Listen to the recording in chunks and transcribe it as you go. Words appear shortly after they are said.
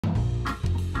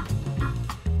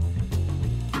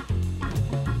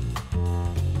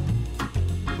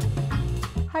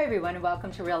Hi everyone, and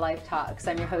welcome to Real Life Talks.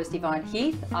 I'm your host Yvonne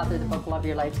Heath, author of the book Love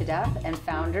Your Life to Death and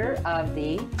founder of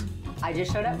the I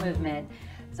Just Showed Up movement.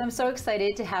 So I'm so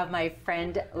excited to have my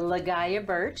friend Ligaya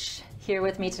Byrch here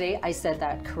with me today. I said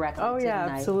that correctly. Oh yeah,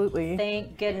 didn't I? absolutely.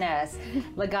 Thank goodness.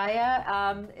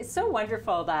 Ligaya, it's so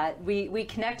wonderful that we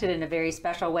connected in a very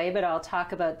special way, but I'll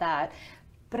talk about that.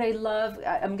 But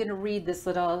I'm going to read this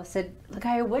little, said,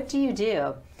 Ligaya, what do you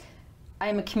do?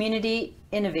 I'm a community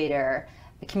innovator,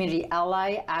 a community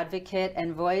ally, advocate,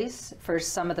 and voice for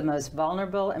some of the most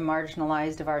vulnerable and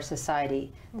marginalized of our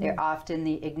society. They're often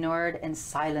the ignored and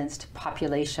silenced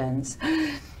populations.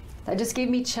 That just gave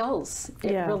me chills.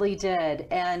 It really did.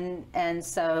 And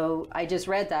so I just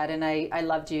read that and I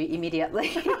loved you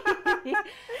immediately.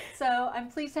 So I'm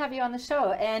pleased to have you on the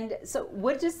show. And so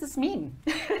what does this mean?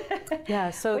 Yeah,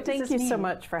 so thank you so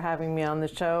much for having me on the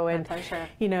show. And, my pleasure.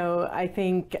 You know, I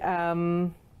think,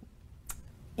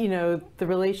 you know, the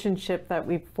relationship that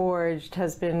we've forged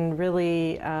has been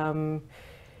really,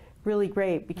 really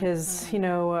great because, you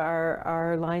know,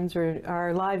 our lives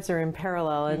are in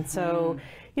parallel. And so,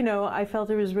 you know, I felt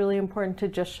it was really important to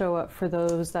just show up for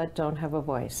those that don't have a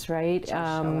voice, right?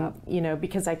 You know,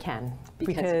 because I can.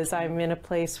 Because I'm in a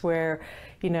place where,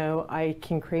 you know, I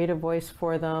can create a voice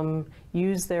for them,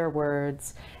 use their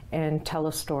words, and tell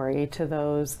a story to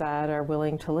those that are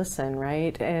willing to listen,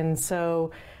 right? And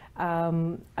so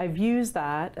I've used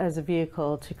that as a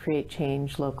vehicle to create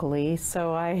change locally.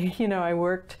 So I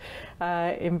worked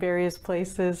in various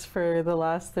places for the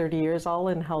last 30 years, all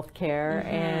in healthcare,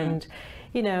 and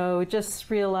you know, just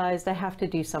realized I have to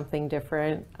do something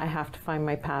different. I have to find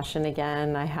my passion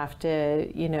again. I have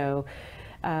to, you know,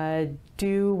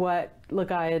 do what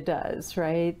Ligaya does,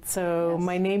 right? So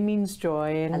my name means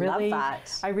joy, and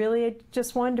I really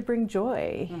just wanted to bring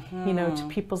joy, you know, to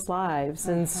people's lives.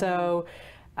 And so,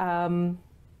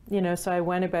 you know, so I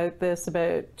went about this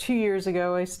about 2 years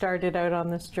ago. I started out on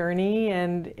this journey,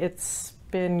 and it's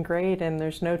been great, and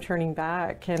there's no turning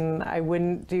back, and I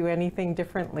wouldn't do anything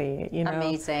differently, you know.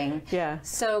 Amazing. Yeah.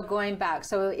 So going back,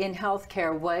 so in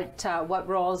healthcare, what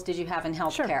roles did you have in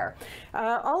healthcare?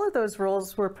 Sure. All of those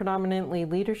roles were predominantly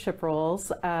leadership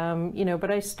roles, you know,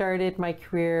 but I started my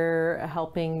career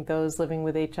helping those living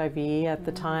with HIV at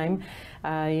the time,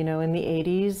 you know, in the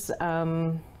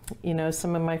 80s. You know,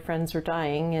 some of my friends were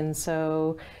dying, and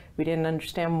so we didn't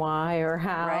understand why or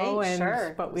how,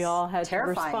 but we all had to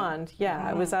respond. Yeah,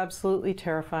 it was absolutely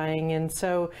terrifying. And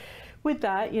so with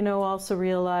that, you know, also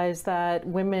realized that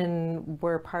women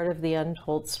were part of the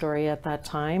untold story at that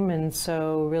time, and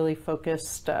so really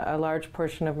focused a large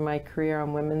portion of my career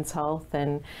on women's health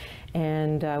and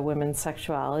women's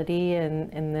sexuality,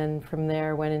 and then from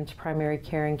there went into primary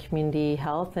care and community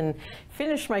health, and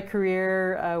finished my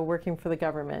career working for the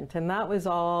government. And that was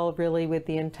all really with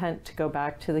the intent to go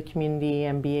back to the community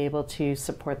and be able to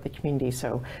support the community.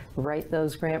 So write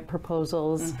those grant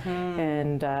proposals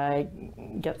and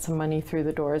get some money through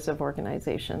the doors of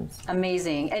organizations.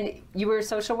 Amazing. And you were a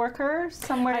social worker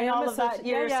somewhere in all of that?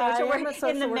 You're a social worker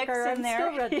in the mix in there.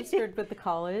 I'm still registered with the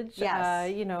college.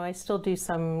 Yes. You know, I still do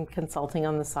some consulting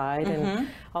on the side, and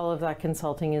all of that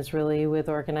consulting is really with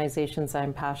organizations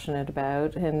I'm passionate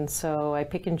about. And so I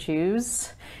pick and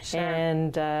choose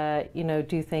and, you know,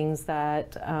 do things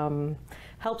that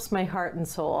helps my heart and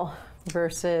soul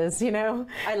versus, you know,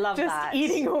 I love just that.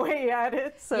 Eating away at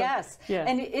it. So, yes. Yeah.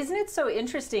 And isn't it so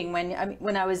interesting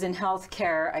when I was in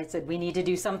healthcare, I said we need to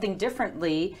do something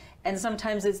differently, and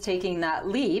sometimes it's taking that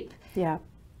leap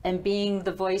and being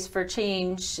the voice for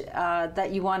change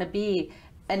that you want to be,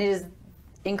 and it is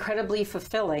incredibly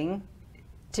fulfilling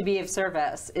to be of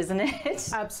service, isn't it?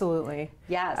 Absolutely.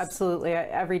 Yes. Absolutely.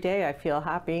 Every day I feel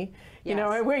happy. You know,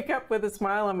 I wake up with a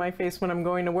smile on my face when I'm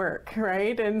going to work,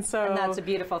 right? And that's a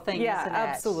beautiful thing, isn't it?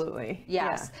 Absolutely.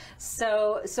 Yes.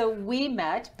 Yeah. So we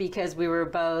met because we were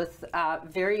both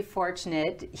very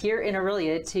fortunate here in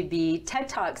Aurelia to be TED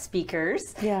Talk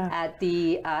speakers at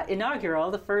the inaugural,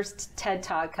 the first TED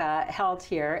Talk held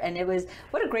here. And it was,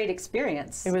 what a great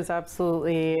experience. It was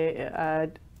absolutely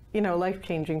you know,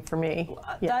 life-changing for me.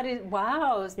 That is,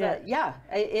 wow.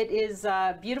 It is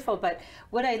beautiful. But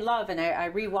what I love, and I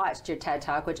rewatched your TED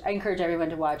Talk, which I encourage everyone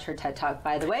to watch her TED Talk,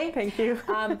 by the way. Thank you.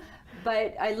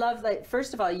 But I love that,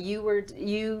 first of all,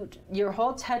 your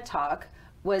whole TED Talk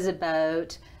was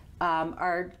about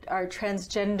our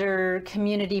transgender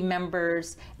community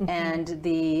members and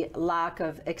the lack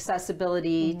of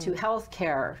accessibility to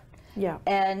healthcare. Yeah.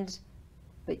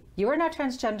 But you are not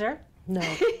transgender. No.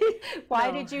 Why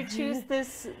did you choose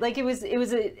this? Like, it was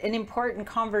an important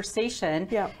conversation.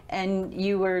 Yeah. And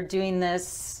you were doing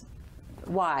this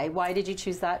Why? Why did you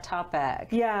choose that topic?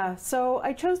 Yeah, so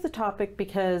I chose the topic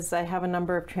because I have a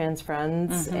number of trans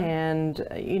friends, and,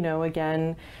 you know,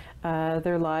 again,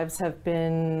 their lives have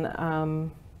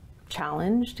been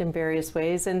challenged in various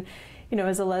ways. And, you know,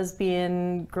 as a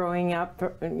lesbian growing up,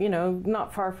 you know,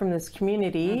 not far from this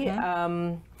community,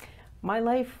 my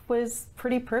life was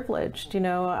pretty privileged. You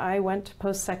know, I went to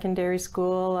post-secondary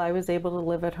school. I was able to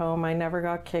live at home. I never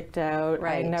got kicked out.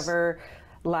 Right. I never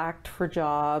lacked for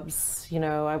jobs. You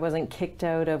know, I wasn't kicked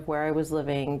out of where I was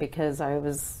living because I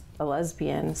was a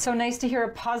lesbian. So nice to hear a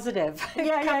positive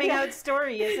coming out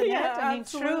story, isn't it? I mean,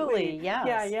 truly,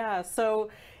 yes. Yeah.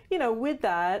 So, you know, with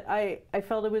that, I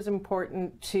felt it was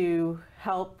important to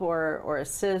help or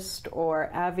assist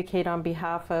or advocate on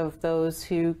behalf of those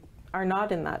who are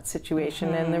not in that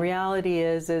situation. And the reality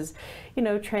is, you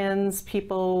know, trans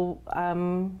people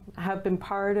have been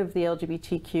part of the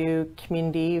LGBTQ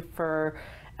community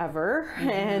forever.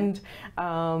 And,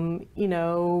 you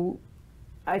know,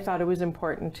 I thought it was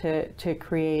important to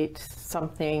create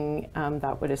something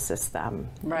that would assist them.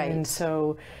 Right. And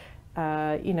so,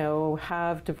 you know,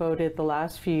 have devoted the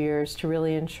last few years to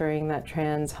really ensuring that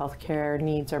trans healthcare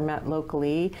needs are met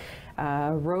locally.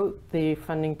 Wrote the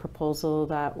funding proposal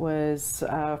that was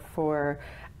for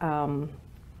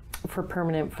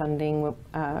permanent funding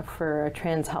for a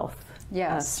trans health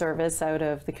service out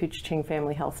of the Couchiching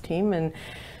Family Health Team. And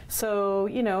so,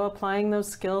 you know, applying those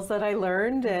skills that I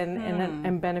learned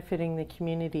and benefiting the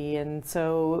community. And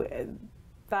so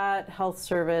that health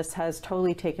service has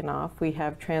totally taken off. We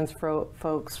have trans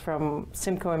folks from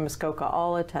Simcoe and Muskoka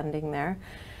all attending there.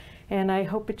 And I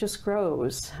hope it just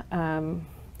grows.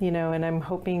 You know, and I'm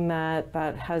hoping that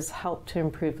that has helped to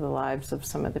improve the lives of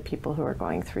some of the people who are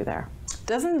going through there.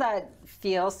 Doesn't that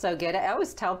feel so good? I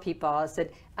always tell people, I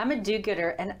said, I'm a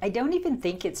do-gooder, and I don't even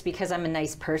think it's because I'm a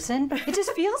nice person. It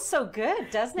just feels so good,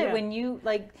 doesn't it? When you,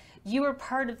 like, you were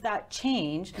part of that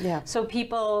change. Yeah. So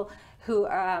people who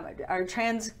are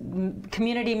trans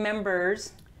community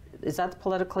members, is that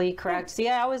politically correct? See,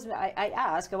 I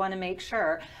ask, I want to make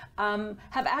sure,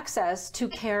 have access to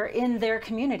care in their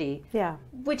community. Yeah.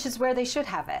 Which is where they should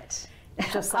have it.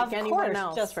 Just like anyone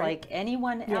else. Just like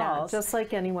anyone else. Just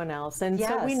like anyone else. And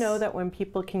so we know that when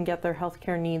people can get their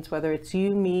healthcare needs, whether it's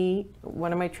you, me,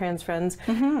 one of my trans friends,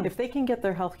 if they can get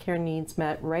their healthcare needs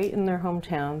met right in their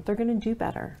hometown, they're going to do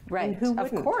better. Right. And who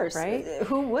wouldn't, of course. Right?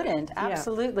 Who wouldn't?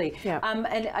 Absolutely. Yeah.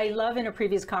 And I love in a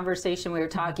previous conversation we were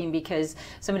talking because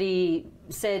somebody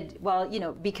said, well, you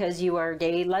know, because you are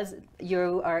gay,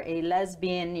 you are a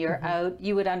lesbian, you're out,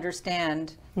 you would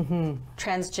understand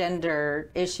transgender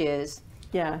issues.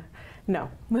 Yeah. No.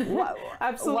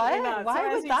 Absolutely not. Why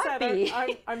so would that be?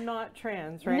 I'm not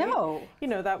trans, right? No. You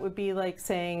know, that would be like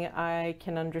saying I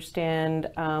can understand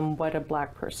what a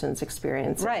Black person's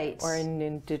experience is, or an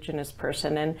Indigenous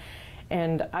person.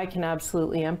 And I can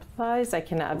absolutely empathize. I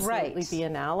can absolutely be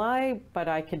an ally, but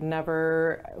I could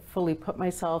never fully put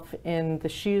myself in the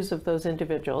shoes of those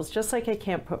individuals, just like I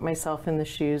can't put myself in the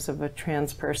shoes of a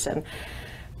trans person.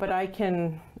 But I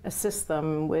can assist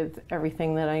them with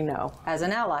everything that I know. As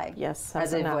an ally. Yes,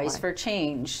 as a voice for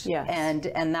change. Yes.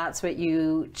 And that's what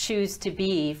you choose to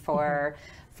be for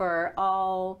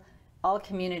all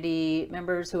community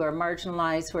members who are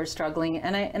marginalized, who are struggling.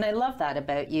 And I love that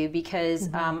about you because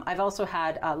I've also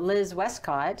had Liz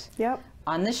Westcott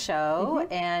on the show,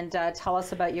 and tell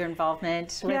us about your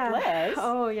involvement with Liz.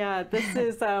 Oh yeah, this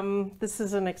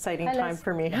is an exciting time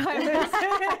for me.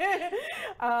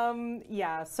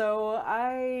 So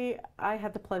I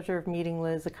had the pleasure of meeting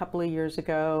Liz a couple of years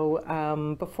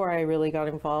ago before I really got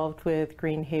involved with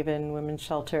Green Haven Women's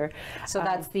Shelter. So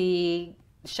that's the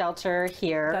shelter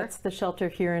here. That's the shelter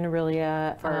here in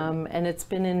Aurelia, and it's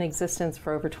been in existence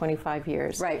for over 25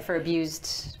 years. Right, for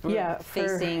abused,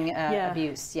 facing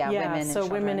abuse, women and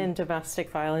children. Women in domestic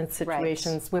violence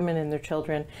situations, women and their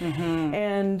children.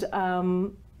 And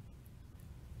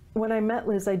when I met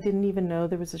Liz, I didn't even know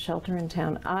there was a shelter in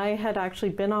town. I had actually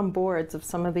been on boards of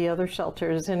some of the other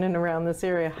shelters in and around this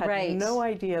area. Had no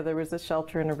idea there was a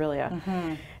shelter in Aurelia.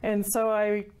 And so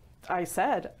I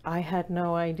said, I had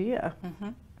no idea.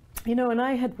 You know, and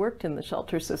I had worked in the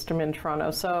shelter system in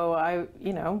Toronto, so I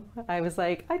was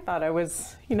like, I thought I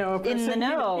was, a person in the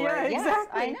know. Yeah,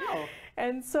 exactly. I know.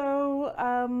 And so,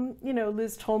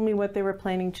 Liz told me what they were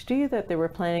planning to do, that they were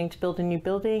planning to build a new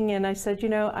building, and I said,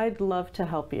 I'd love to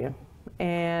help you.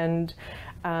 And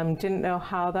didn't know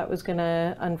how that was going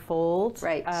to unfold.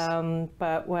 Right.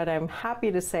 But what I'm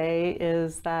happy to say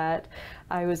is that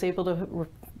I was able to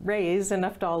raise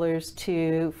enough dollars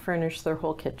to furnish their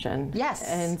whole kitchen. Yes.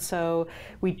 And so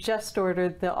we just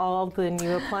ordered all the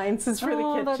new appliances for the kitchen.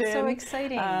 Oh, that's so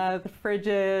exciting. The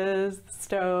fridges, the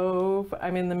stove.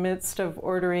 I'm in the midst of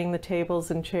ordering the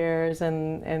tables and chairs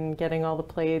and getting all the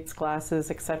plates,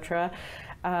 glasses, etc.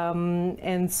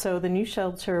 And so the new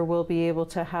shelter will be able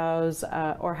to house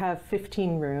or have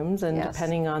 15 rooms, and yes.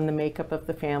 depending on the makeup of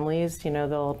the families, you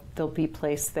know, they'll be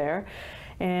placed there.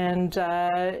 And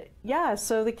yeah,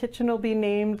 so the kitchen will be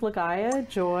named Ligaya,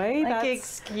 Joy. Like,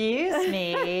 excuse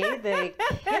me, the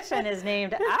kitchen is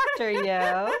named after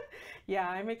you. Yeah,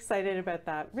 I'm excited about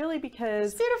that, really,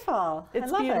 because it's beautiful.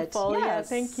 It's I love beautiful. It. Yes. Yeah,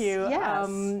 thank you. Yes.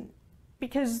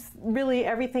 Because really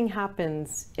everything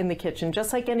happens in the kitchen,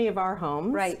 just like any of our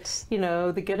homes. Right. You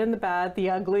know, the good and the bad, the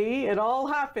ugly, it all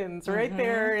happens right mm-hmm.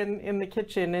 there in the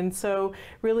kitchen. And so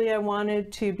really I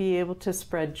wanted to be able to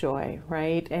spread joy,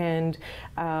 right? And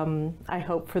I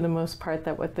hope for the most part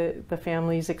that what the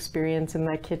families experience in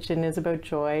that kitchen is about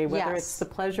joy, whether yes. it's the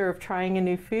pleasure of trying a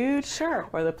new food, sure,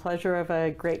 or the pleasure of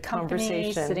a great company,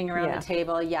 conversation. Sitting around yeah. the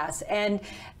table, yes. And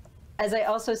as I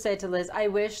also said to Liz, I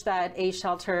wish that a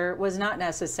shelter was not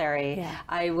necessary. Yeah.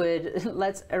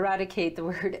 Let's eradicate the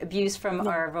word abuse from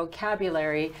our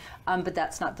vocabulary, but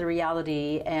that's not the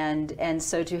reality. And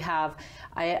so to have,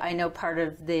 I know part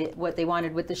of what they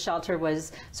wanted with the shelter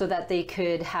was so that they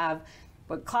could have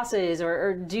classes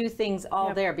or do things all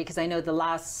yep. there, because I know the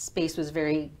last space was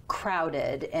very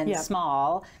crowded and yep.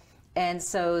 small. And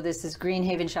so this is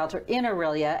Greenhaven Shelter in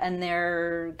Aurelia, and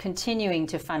they're continuing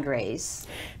to fundraise.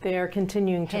 They are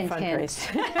continuing to fundraise.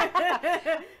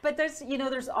 But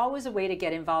there's always a way to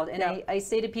get involved. And yeah. I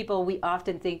say to people, we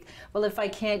often think, well, if I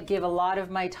can't give a lot of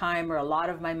my time or a lot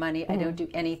of my money, I don't do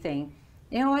anything.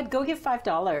 You know what? Go give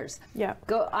 $5. Yeah.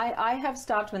 Go. I have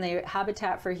stopped when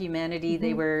Habitat for Humanity,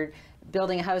 they were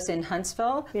building a house in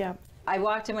Huntsville. Yeah. I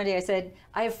walked in one day, I said,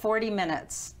 I have 40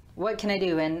 minutes. What can I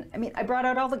do? And I mean, I brought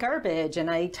out all the garbage and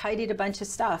I tidied a bunch of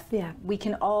stuff. Yeah. We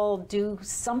can all do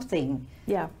something.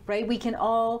 Yeah. Right? We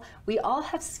all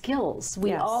have skills. We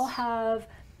yes. all have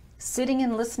sitting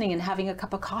and listening and having a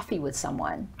cup of coffee with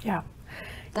someone. Yeah.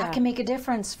 That yeah. can make a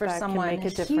difference for that someone. Can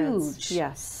make a difference. Huge.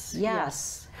 Yes.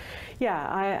 Yes.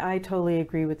 Yeah, I totally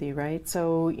agree with you, right?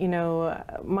 So, you know,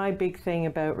 my big thing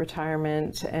about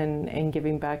retirement and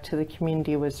giving back to the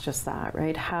community was just that,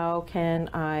 right? How can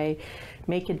I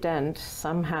make a dent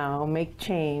somehow, make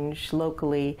change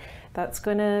locally that's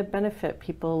going to benefit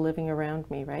people living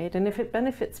around me, right? And if it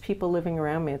benefits people living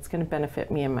around me, it's going to benefit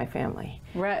me and my family.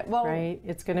 Right. Well, right?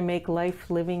 It's going to make life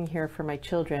living here for my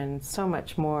children so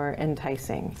much more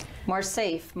enticing. More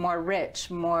safe, more rich,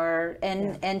 more,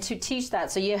 and to teach that.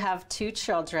 So you have 2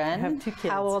 children. I have 2 kids.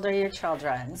 How old are your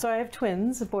children? So I have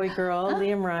twins, a boy, girl,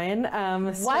 Liam, Ryan.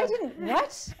 What?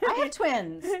 I have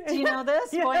twins. Do you know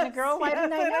this? Yes, Boy and a girl? Why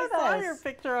didn't I know this? I saw your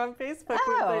picture on Facebook.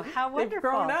 Oh, how wonderful. They've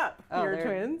grown up, your they're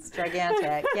twins.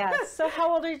 Gigantic, yes. So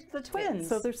how old are the twins?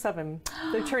 So they're 7.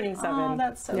 They're turning 7. Oh,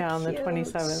 that's so yeah, on the cute.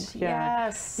 27th. Yeah.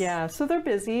 Yes. Yeah, so they're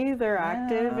busy, they're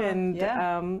active, and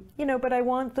you know, but I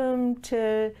want them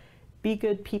to be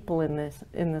good people in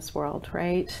this world,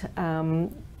 right?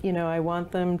 You know, I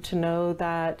want them to know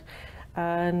that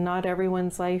not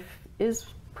everyone's life is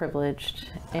privileged.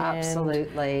 And,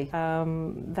 absolutely.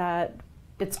 that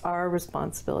it's our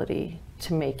responsibility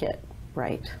to make it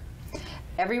right.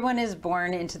 Everyone is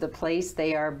born into the place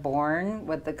they are born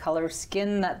with the color of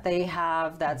skin that they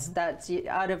have. That's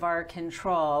out of our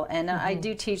control. And I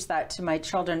do teach that to my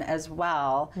children as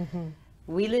well.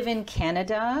 We live in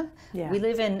Canada. Yeah. We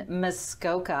live in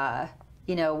Muskoka.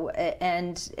 You know,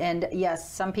 and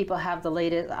yes, some people have the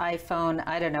latest iPhone.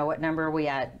 I don't know what number are we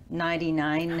at,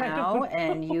 99 now,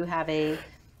 and you have a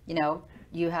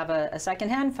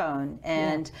secondhand phone.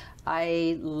 And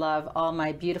I love all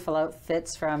my beautiful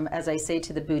outfits from, as I say,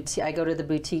 to the boutique. I go to the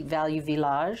boutique Value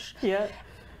Village. Yeah.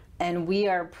 And we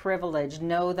are privileged.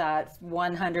 Know that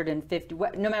 150,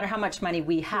 no matter how much money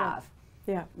we have.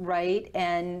 Yeah. Right?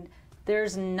 And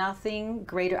there's nothing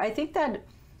greater. I think that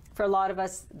for a lot of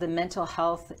us, the mental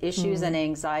health issues and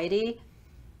anxiety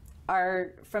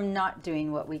are from not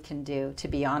doing what we can do, to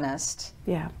be honest.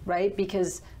 Yeah. Right?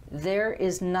 Because there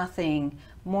is nothing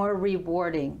more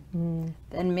rewarding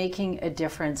than making a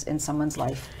difference in someone's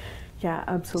life. Yeah,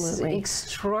 absolutely. It's an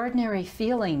extraordinary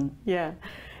feeling. Yeah.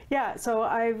 Yeah, so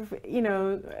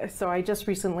I just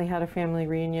recently had a family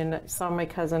reunion, saw my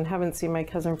cousin, haven't seen my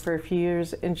cousin for a few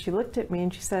years, and she looked at me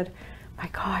and she said, "My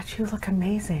God, you look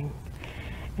amazing."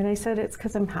 And I said, "It's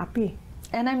because I'm happy.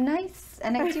 And I'm nice,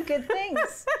 and I do good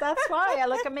things. That's why I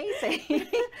look amazing."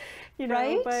 You know,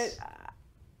 right? But,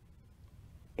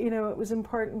 you know, it was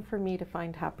important for me to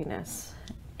find happiness.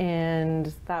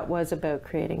 And that was about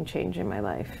creating change in my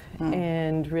life,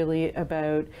 and really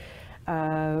about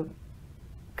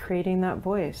creating that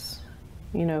voice,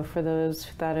 you know, for those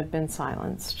that have been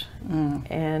silenced.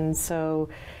 And so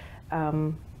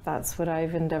that's what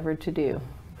I've endeavored to do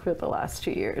for the last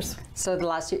 2 years. So the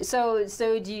last year,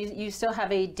 so do you still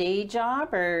have a day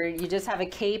job, or you just have a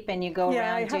cape and you go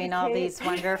around doing all these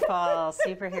wonderful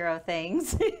superhero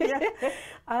things?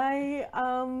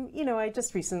 You know, I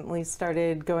just recently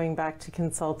started going back to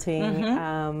consulting,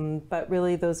 but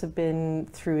really those have been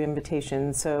through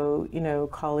invitation. So, you know,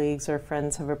 colleagues or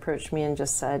friends have approached me and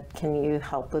just said, can you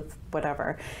help with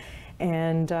whatever?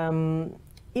 And,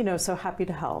 you know, so happy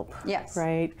to help. Yes.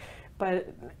 Right?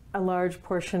 But a large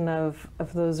portion of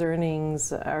those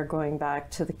earnings are going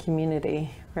back to the community,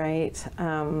 right?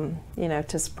 You know,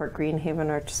 to support Greenhaven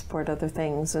or to support other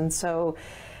things. And so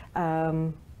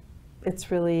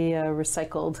it's really a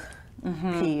recycled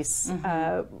piece.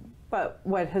 But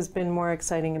what has been more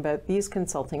exciting about these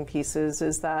consulting pieces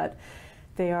is that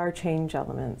they are change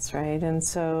elements, right? And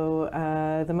so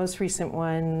the most recent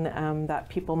one that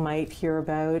people might hear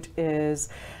about is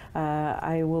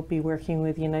I will be working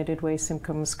with United Way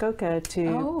Simcoe Muskoka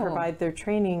to provide their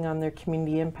training on their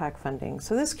community impact funding.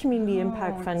 So this community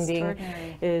impact funding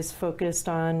is focused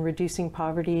on reducing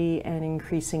poverty and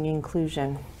increasing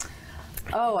inclusion.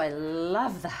 Oh, I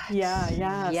love that. Yeah.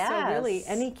 Yes. So really,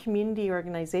 any community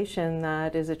organization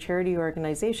that is a charity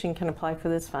organization can apply for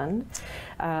this fund.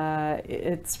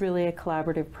 It's really a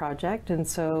collaborative project, and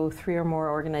so 3 or more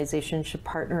organizations should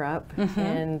partner up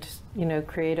and, you know,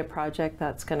 create a project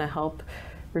that's going to help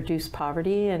reduce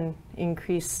poverty and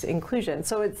increase inclusion.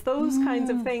 So it's those kinds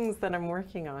of things that I'm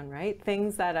working on, right?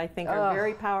 Things that I think are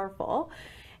very powerful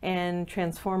and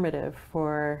transformative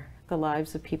for the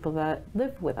lives of people that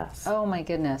live with us. Oh my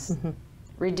goodness.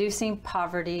 Reducing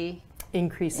poverty,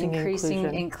 increasing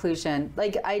inclusion.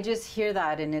 Like, I just hear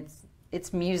that, and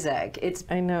it's music. It's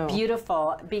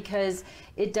beautiful, because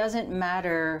it doesn't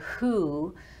matter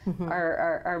who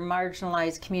our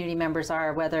marginalized community members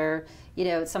are, whether, you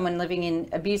know, someone living in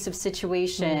abusive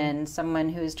situation, someone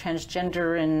who's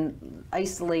transgender and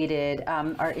isolated,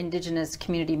 our Indigenous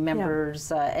community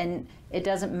members, and it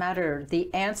doesn't matter.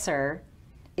 The answer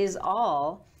is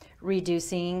all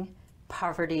reducing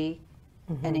poverty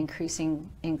and increasing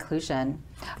inclusion.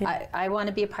 I want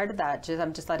to be a part of that.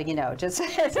 I'm just letting you know, just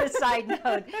as a side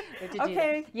note.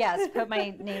 Okay. Yes, put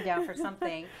my name down for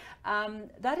something.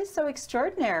 That is so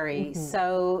extraordinary.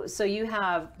 So you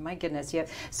have, my goodness,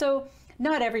 so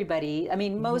not everybody, I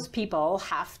mean, most people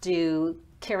have to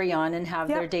carry on and have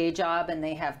their day job, and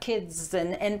they have kids,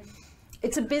 and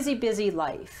it's a busy, busy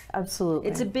life. Absolutely.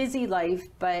 It's a busy life,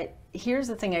 but here's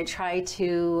the thing I try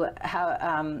to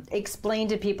explain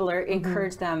to people or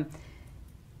encourage them.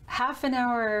 Half an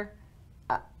hour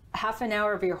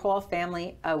of your whole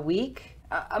family a week,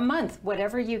 a month,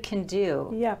 whatever you can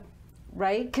do. Yeah.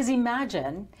 Right? Because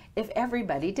imagine if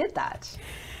everybody did that.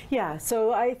 Yeah,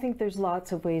 so I think there's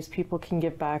lots of ways people can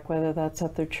give back, whether that's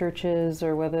at their churches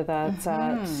or whether that's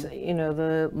at, you know,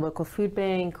 the local food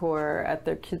bank or at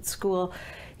their kids' school.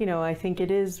 You know, I think it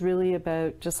is really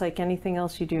about, just like anything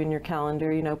else you do in your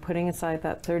calendar, you know, putting aside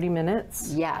that 30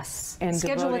 minutes. Yes. And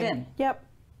schedule it in. Yep.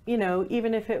 You know,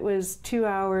 even if it was 2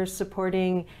 hours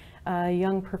supporting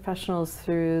young professionals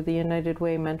through the United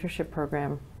Way mentorship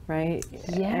program. Right?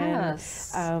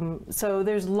 Yes. And, so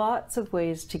there's lots of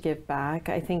ways to give back.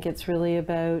 I think it's really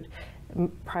about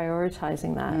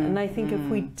prioritizing that. And I think if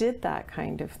we did that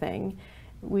kind of thing,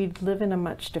 we'd live in a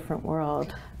much different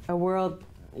world. A world,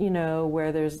 you know,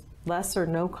 where there's less or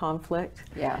no conflict.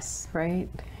 Yes. Right?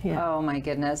 Yeah. Oh my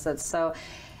goodness, that's so,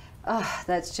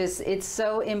 that's just, it's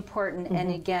so important.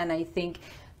 And again, I think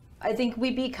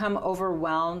we become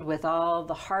overwhelmed with all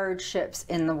the hardships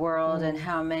in the world and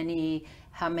how many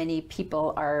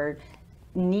people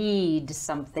need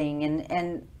something,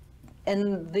 and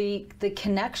the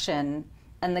connection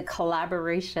and the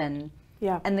collaboration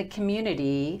and the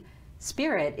community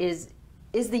spirit is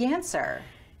the answer.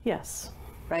 Yes.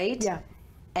 Right? Yeah.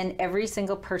 And every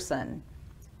single person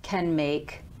can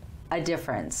make a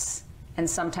difference, and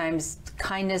sometimes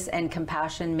kindness and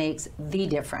compassion makes the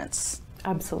difference.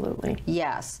 Absolutely.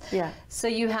 Yes. Yeah. So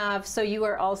you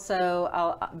are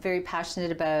also very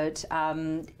passionate about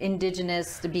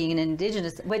being an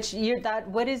Indigenous,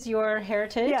 what is your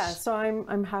heritage? Yeah, so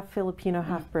I'm half Filipino,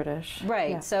 half British.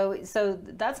 Right. Yeah. So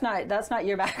that's not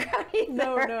your background either.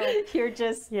 No. You're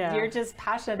just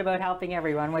passionate about helping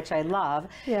everyone, which I love.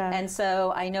 Yeah. And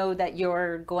so I know that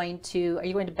are you going to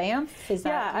Banff? Is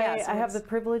that? Yeah, I have the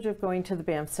privilege of going to the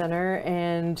Banff Center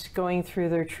and going through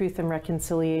their Truth and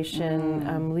Reconciliation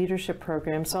and leadership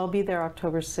program. So I'll be there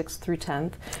October 6th through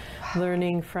 10th,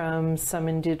 learning from some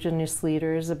Indigenous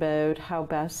leaders about how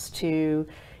best to,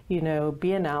 you know,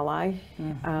 be an ally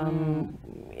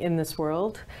in this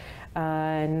world,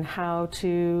 and how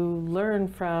to learn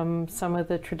from some of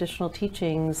the traditional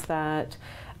teachings that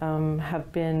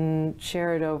have been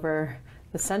shared over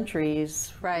the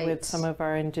centuries with some of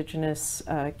our Indigenous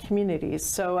communities.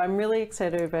 So I'm really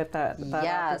excited about that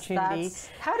opportunity.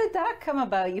 How did that come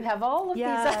about? You have all of these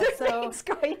other things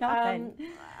going on.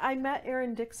 I met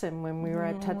Erin Dixon when we were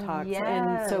at TED Talks,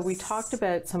 and so we talked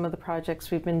about some of the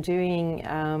projects we've been doing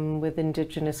with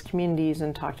Indigenous communities,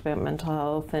 and talked about mental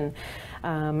health, and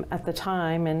at the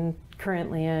time, and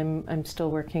currently I'm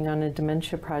still working on a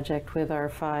dementia project with our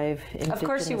 5 Indigenous... Of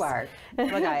course you are.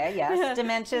 Ligaya, yes.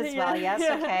 Dementia as well, yes,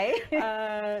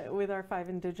 okay. With our 5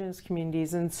 Indigenous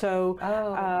communities. And so,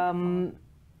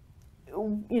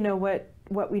 you know,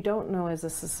 what we don't know as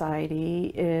a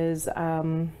society is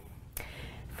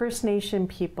First Nation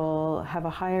people have a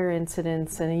higher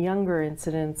incidence and a younger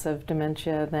incidence of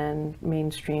dementia than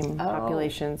mainstream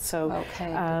populations. So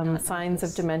signs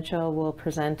of dementia will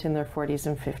present in their 40s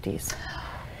and 50s.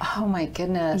 Oh my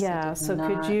goodness. Yeah, so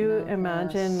could you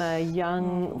imagine a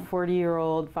young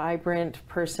 40-year-old vibrant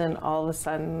person, all of a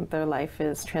sudden their life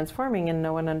is transforming and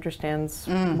no one understands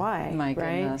why, my right?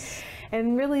 goodness.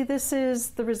 And really this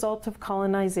is the result of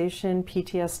colonization,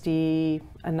 PTSD,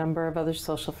 a number of other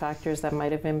social factors that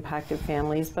might have impacted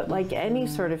families. But like any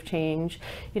sort of change,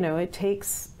 you know, it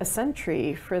takes a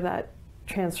century for that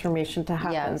transformation to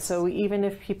happen. So even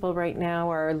if people right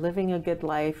now are living a good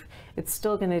life, it's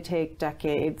still going to take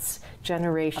decades,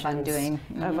 generations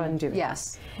of undoing.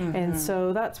 Yes. And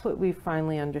so that's what we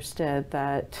finally understood,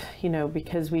 that, you know,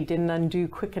 because we didn't undo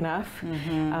quick enough,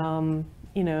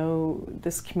 you know,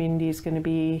 this community is going to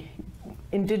be,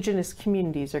 Indigenous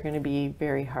communities are going to be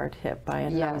very hard hit by a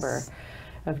number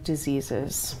of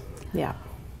diseases. Yeah.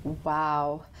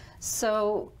 Wow.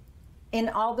 So in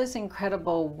all this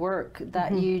incredible work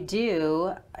that you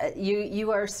do,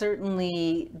 you are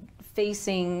certainly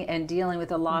facing and dealing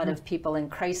with a lot of people in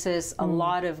crisis, a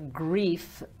lot of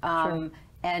grief. And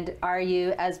are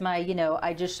you, as my, you know,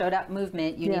 I just showed up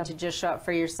movement, you need to just show up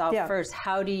for yourself first.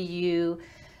 How do you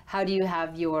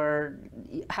have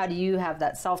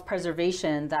that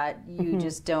self-preservation that you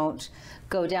just don't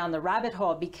go down the rabbit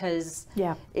hole? Because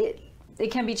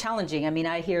it can be challenging. I mean,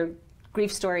 I hear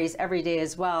grief stories every day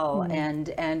as well,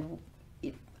 and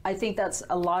I think that's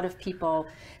a lot of people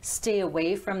stay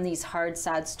away from these hard,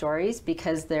 sad stories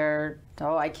because they're,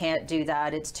 oh, I can't do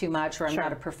that, it's too much, or I'm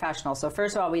not a professional. So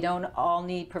first of all, we don't all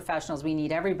need professionals, we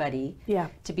need everybody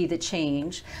to be the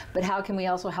change. But how can we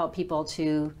also help people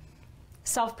to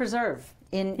self-preserve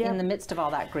in the midst of all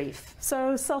that grief?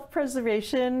 So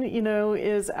self-preservation, you know,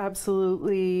 is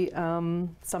absolutely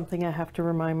something I have to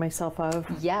remind myself of.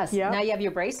 Yes. Now you have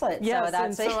your bracelet. Yes, so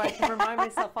that's so I can remind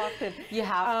myself often. You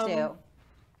have to.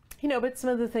 You know, but some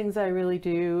of the things I really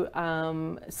do,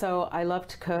 so I love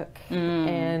to cook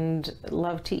and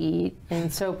love to eat.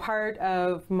 And so part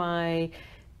of my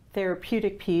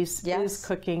therapeutic piece is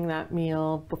cooking that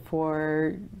meal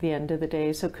before the end of the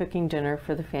day, so cooking dinner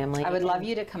for the family. I would love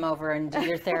you to come over and do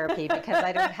your therapy because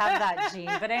I don't have that gene.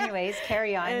 But anyways,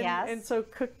 carry on, And so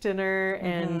cook dinner,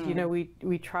 and you know,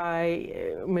 we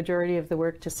try majority of the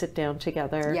work to sit down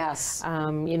together. Yes.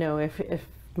 You know, if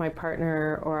my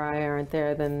partner or I aren't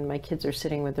there, then my kids are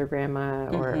sitting with their grandma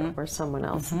or someone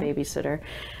else, a babysitter.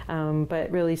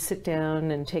 But really sit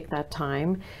down and take that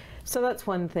time. So that's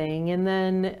one thing. And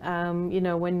then, you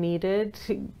know, when needed,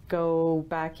 go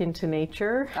back into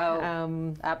nature.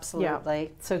 Oh, absolutely. Yeah.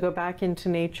 So go back into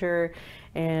nature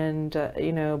and,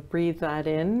 you know, breathe that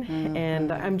in.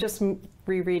 And I'm just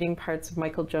rereading parts of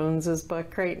Michael Jones's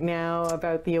book right now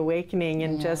about the awakening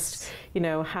and just, you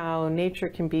know, how nature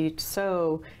can be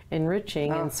so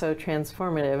enriching and so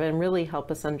transformative and really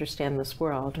help us understand this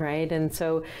world, right? And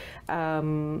so,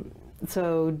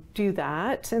 so do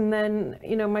that, and then,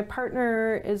 you know, my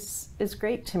partner is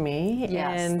great to me.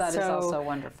 Yes, and that is also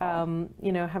wonderful.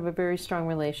 You know, have a very strong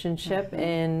relationship,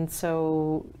 and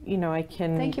so, you know, I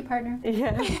can. Thank you, partner.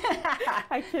 Yeah,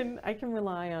 I can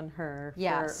rely on her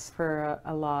for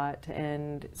a lot,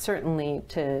 and certainly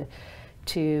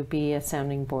to be a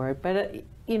sounding board. But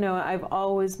you know, I've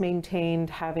always maintained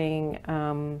having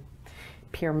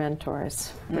peer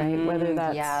mentors, right? Whether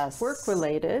that's work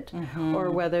related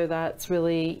or whether that's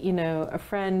really, you know, a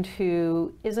friend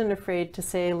who isn't afraid to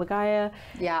say, Ligaya,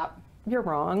 you're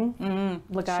wrong.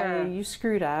 Ligaya, you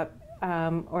screwed up.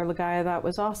 Or Ligaya, that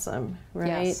was awesome,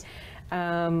 right? Yes.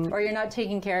 Or you're not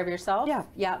taking care of yourself. Yeah.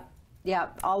 Yeah. Yeah.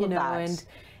 All of that.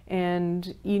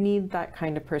 And you need that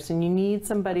kind of person. You need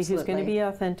somebody who's going to be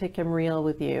authentic and real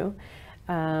with you.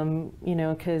 You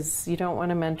know, because you don't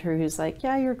want a mentor who's like,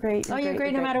 yeah, you're great. You're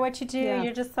great no matter what you do. Yeah.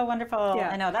 You're just so wonderful. Yeah.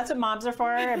 I know that's what moms are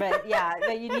for, but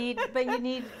but you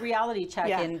need reality check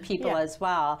in people as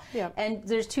well. Yeah. And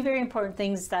there's two very important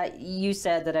things that you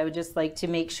said that I would just like to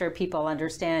make sure people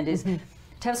understand is to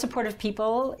have supportive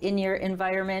people in your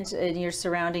environment, in your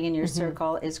surrounding, in your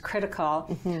circle is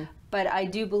critical. But I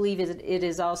do believe it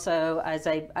is also, as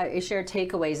I share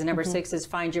takeaways, and number 6 is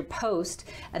find your post.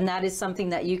 And that is something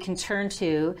that you can turn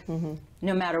to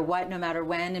no matter what, no matter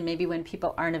when, and maybe when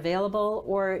people aren't available,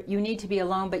 or you need to be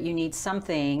alone, but you need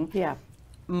something. Yeah.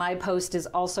 My post is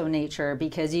also nature,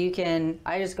 because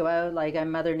I just go out like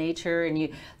I'm Mother Nature, and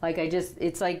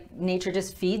it's like nature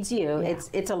just feeds you. Yeah.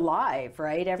 It's alive,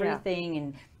 right? Everything,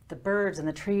 and the birds and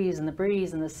the trees and the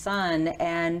breeze and the sun,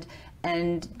 and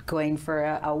going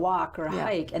for a walk or a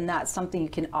hike, and that's something you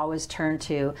can always turn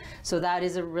to. So that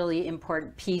is a really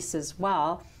important piece as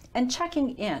well. And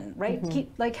checking in, right?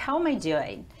 Like, how am I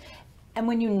doing? And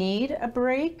when you need a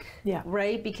break,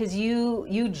 right? Because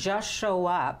you just show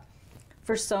up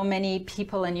for so many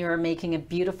people, and you're making a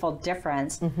beautiful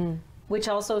difference, which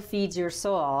also feeds your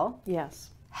soul.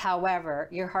 Yes. However,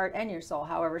 your heart and your soul.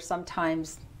 However,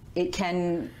 sometimes it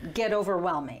can get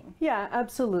overwhelming. Yeah,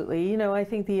 absolutely. You know, I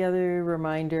think the other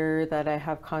reminder that I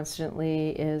have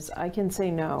constantly is I can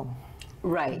say no.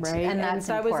 Right. And that's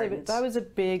important. That was a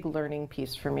big learning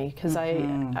piece for me, because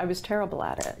I was terrible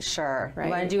at it. Sure. Right?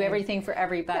 You want to do everything for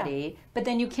everybody, but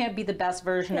then you can't be the best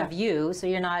version of you, so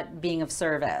you're not being of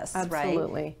service.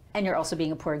 Absolutely. Right? And you're also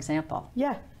being a poor example.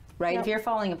 Yeah. Right? If you're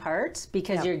falling apart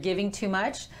because you're giving too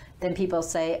much, then people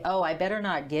say, oh, I better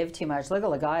not give too much. Look at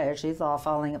Ligaya, she's all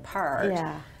falling apart.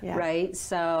 Yeah. Right?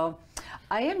 So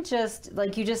I am just,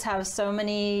 like, you just have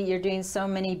you're doing so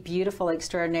many beautiful,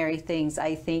 extraordinary things.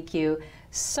 I thank you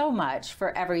so much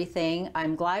for everything.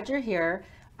 I'm glad you're here.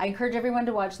 I encourage everyone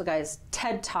to watch Ligaya's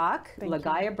TED Talk,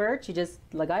 Ligaya Byrch.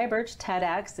 Ligaya Byrch,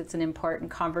 TEDx. It's an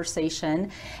important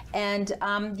conversation. And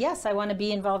yes, I want to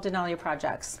be involved in all your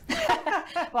projects.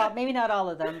 Well, maybe not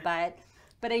all of them,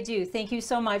 but I do. Thank you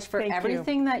so much for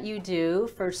everything that you do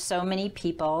for so many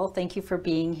people. Thank you for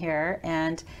being here,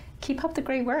 and keep up the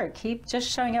great work. Keep just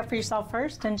showing up for yourself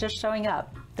first, and just showing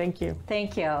up. Thank you.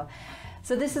 Thank you.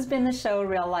 So this has been the show,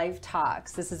 Real Life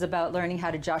Talks. This is about learning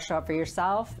how to just show up for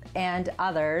yourself and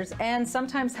others, and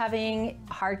sometimes having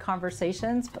hard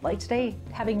conversations, but like today,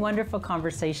 having wonderful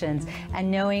conversations and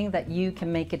knowing that you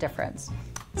can make a difference.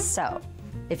 So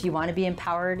if you want to be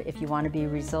empowered, if you want to be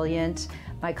resilient,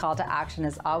 my call to action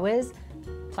is always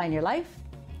plan your life,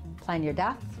 plan your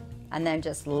death, and then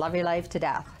just love your life to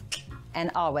death. And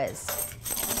always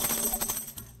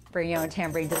bring your own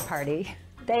tambourine to the party.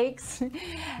 Thanks.